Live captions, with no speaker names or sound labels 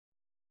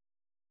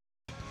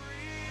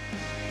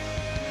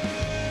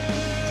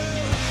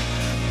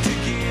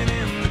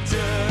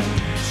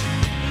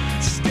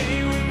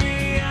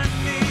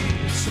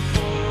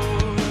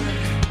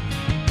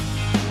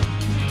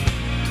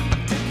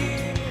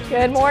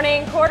Good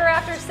morning.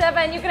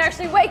 7:15. You can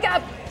actually wake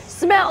up,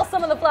 smell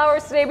some of the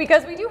flowers today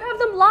because we do have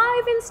them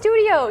live in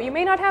studio. You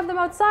may not have them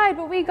outside,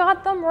 but we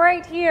got them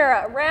right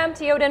here. Ram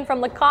Teoden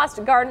from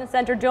Lacoste Garden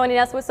Centre joining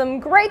us with some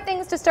great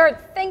things to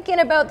start thinking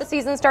about the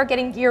season, start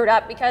getting geared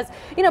up because,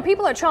 you know,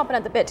 people are chomping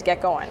at the bit to get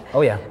going.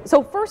 Oh yeah.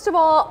 So first of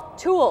all,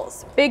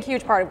 tools, big,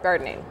 huge part of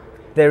gardening.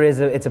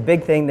 It's a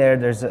big thing there.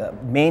 There's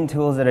main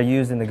tools that are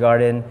used in the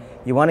garden.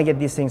 You want to get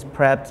these things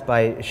prepped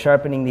by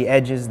sharpening the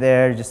edges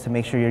there just to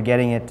make sure you're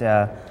getting it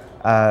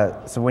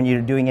so when you're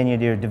doing any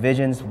of your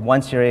divisions,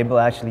 once you're able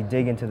to actually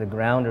dig into the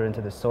ground or into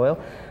the soil.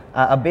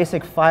 A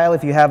basic file,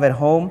 if you have at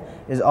home,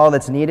 is all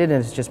that's needed,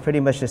 and it's just pretty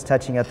much just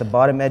touching at the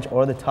bottom edge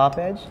or the top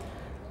edge.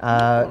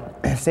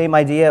 Same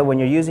idea when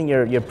you're using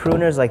your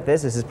pruners like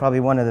this. This is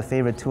probably one of the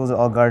favorite tools that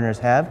all gardeners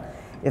have.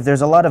 If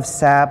there's a lot of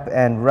sap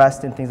and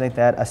rust and things like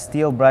that, a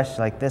steel brush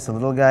like this, a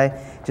little guy,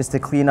 just to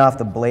clean off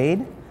the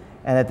blade.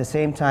 And at the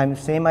same time,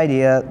 same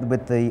idea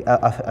with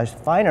a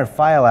finer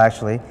file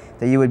actually,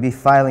 that you would be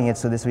filing it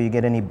so this way you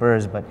get any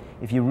burrs. But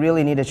if you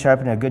really need to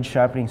sharpen, a good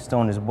sharpening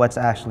stone is what's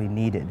actually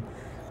needed.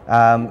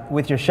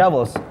 With your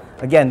shovels,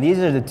 again, these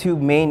are the two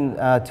main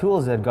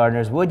tools that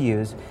gardeners would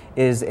use,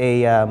 is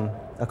a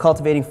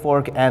cultivating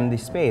fork and the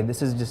spade.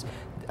 This is just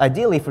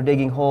ideally for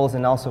digging holes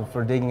and also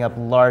for digging up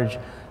large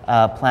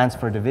plants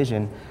for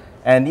division.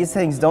 And these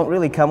things don't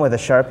really come with a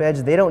sharp edge.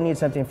 They don't need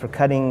something for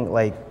cutting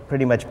like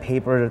pretty much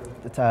paper,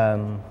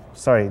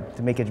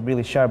 to make it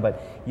really sharp,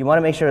 but you want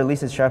to make sure at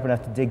least it's sharp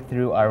enough to dig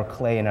through our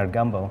clay and our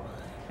gumbo.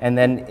 And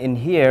then in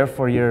here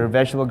for your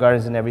vegetable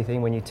gardens and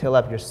everything, when you till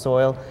up your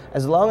soil,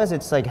 as long as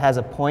it's like has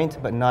a point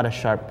but not a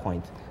sharp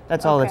point,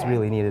 that's all that's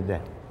really needed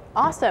there.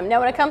 Awesome. Now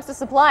when it comes to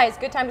supplies,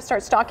 good time to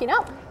start stocking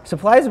up.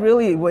 Supplies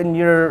really, when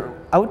you're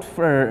out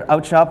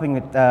shopping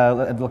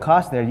at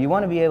Lacoste there, you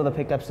want to be able to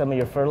pick up some of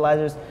your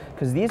fertilizers,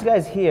 because these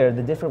guys here,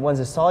 the different ones,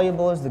 the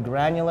solubles, the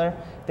granular,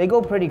 they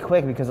go pretty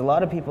quick because a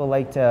lot of people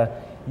like to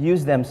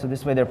use them so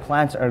this way their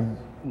plants are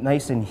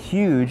nice and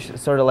huge,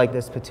 sort of like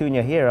this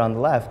petunia here on the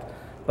left.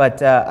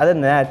 But other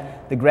than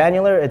that, the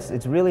granular,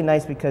 it's really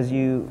nice because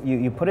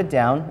you put it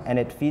down and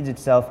it feeds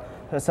itself.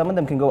 Some of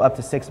them can go up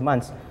to 6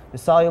 months. The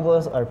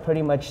solubles are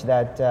pretty much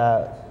that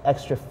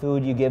extra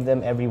food you give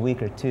them every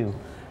week or two.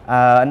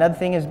 Another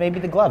thing is maybe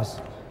the gloves.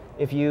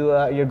 If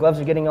your gloves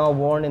are getting all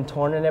worn and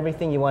torn and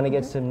everything, you want to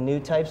get some new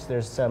types.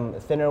 There's some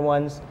thinner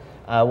ones,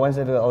 ones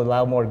that will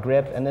allow more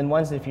grip, and then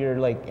ones if you're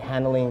like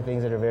handling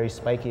things that are very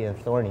spiky and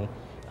thorny,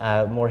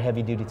 more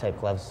heavy-duty type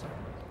gloves.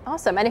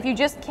 Awesome. And if you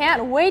just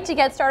can't wait to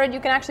get started, you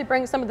can actually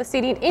bring some of the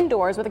seeding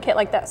indoors with a kit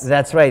like this.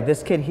 That's right.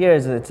 This kit here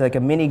it's like a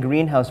mini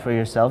greenhouse for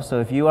yourself. So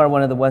if you are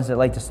one of the ones that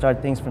like to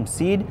start things from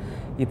seed,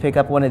 you pick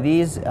up one of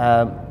these,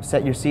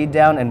 set your seed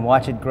down and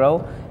watch it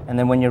grow. And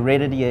then when you're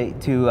ready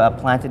to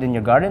plant it in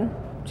your garden,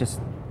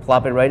 just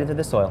plop it right into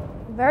the soil.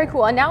 Very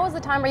cool. And now is the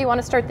time where you want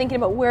to start thinking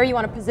about where you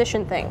want to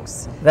position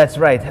things. That's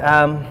right.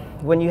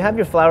 When you have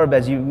your flower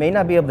beds, you may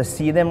not be able to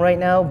see them right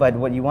now, but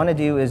what you want to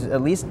do is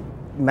at least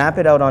map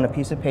it out on a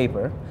piece of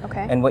paper.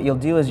 Okay. And what you'll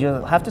do is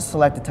you'll have to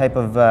select a type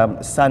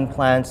of sun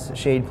plants,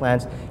 shade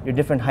plants, your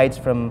different heights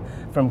from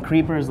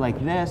creepers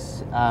like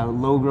this,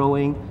 low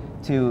growing,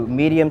 to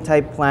medium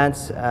type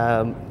plants,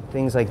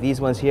 things like these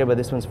ones here, but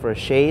this one's for a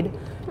shade.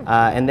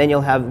 And then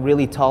you'll have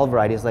really tall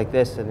varieties like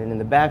this, and then in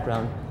the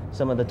background,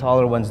 some of the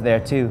taller ones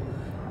there too,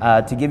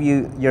 to give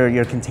you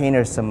your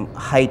containers some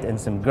height and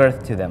some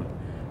girth to them.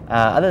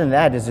 Other than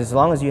that, is as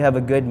long as you have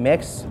a good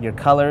mix, your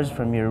colors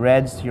from your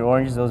reds to your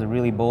oranges, those are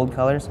really bold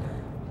colors,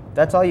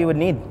 that's all you would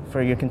need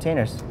for your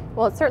containers.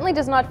 Well, it certainly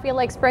does not feel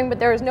like spring, but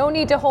there is no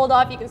need to hold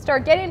off. You can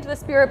start getting into the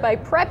spirit by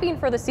prepping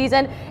for the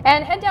season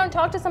and head down and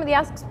talk to some of the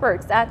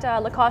experts at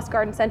Lacoste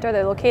Garden Centre.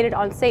 They're located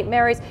on St.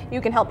 Mary's. You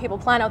can help people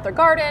plan out their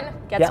garden,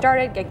 get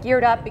started, get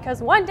geared up,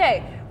 because one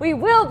day we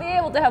will be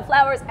able to have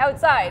flowers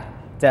outside.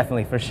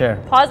 Definitely, for sure.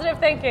 Positive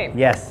thinking.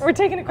 Yes. We're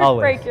taking a quick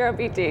break here on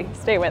BT.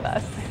 Stay with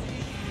us.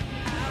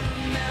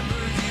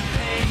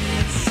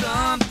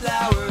 Some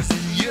flowers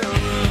in your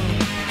room.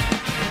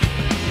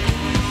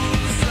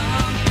 Ooh,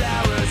 some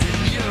flowers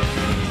in your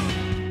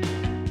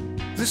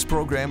room. This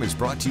program is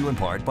brought to you in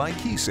part by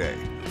Kisei.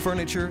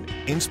 Furniture,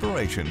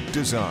 inspiration,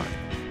 design.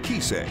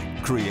 Kisei,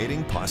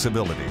 creating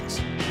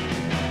possibilities.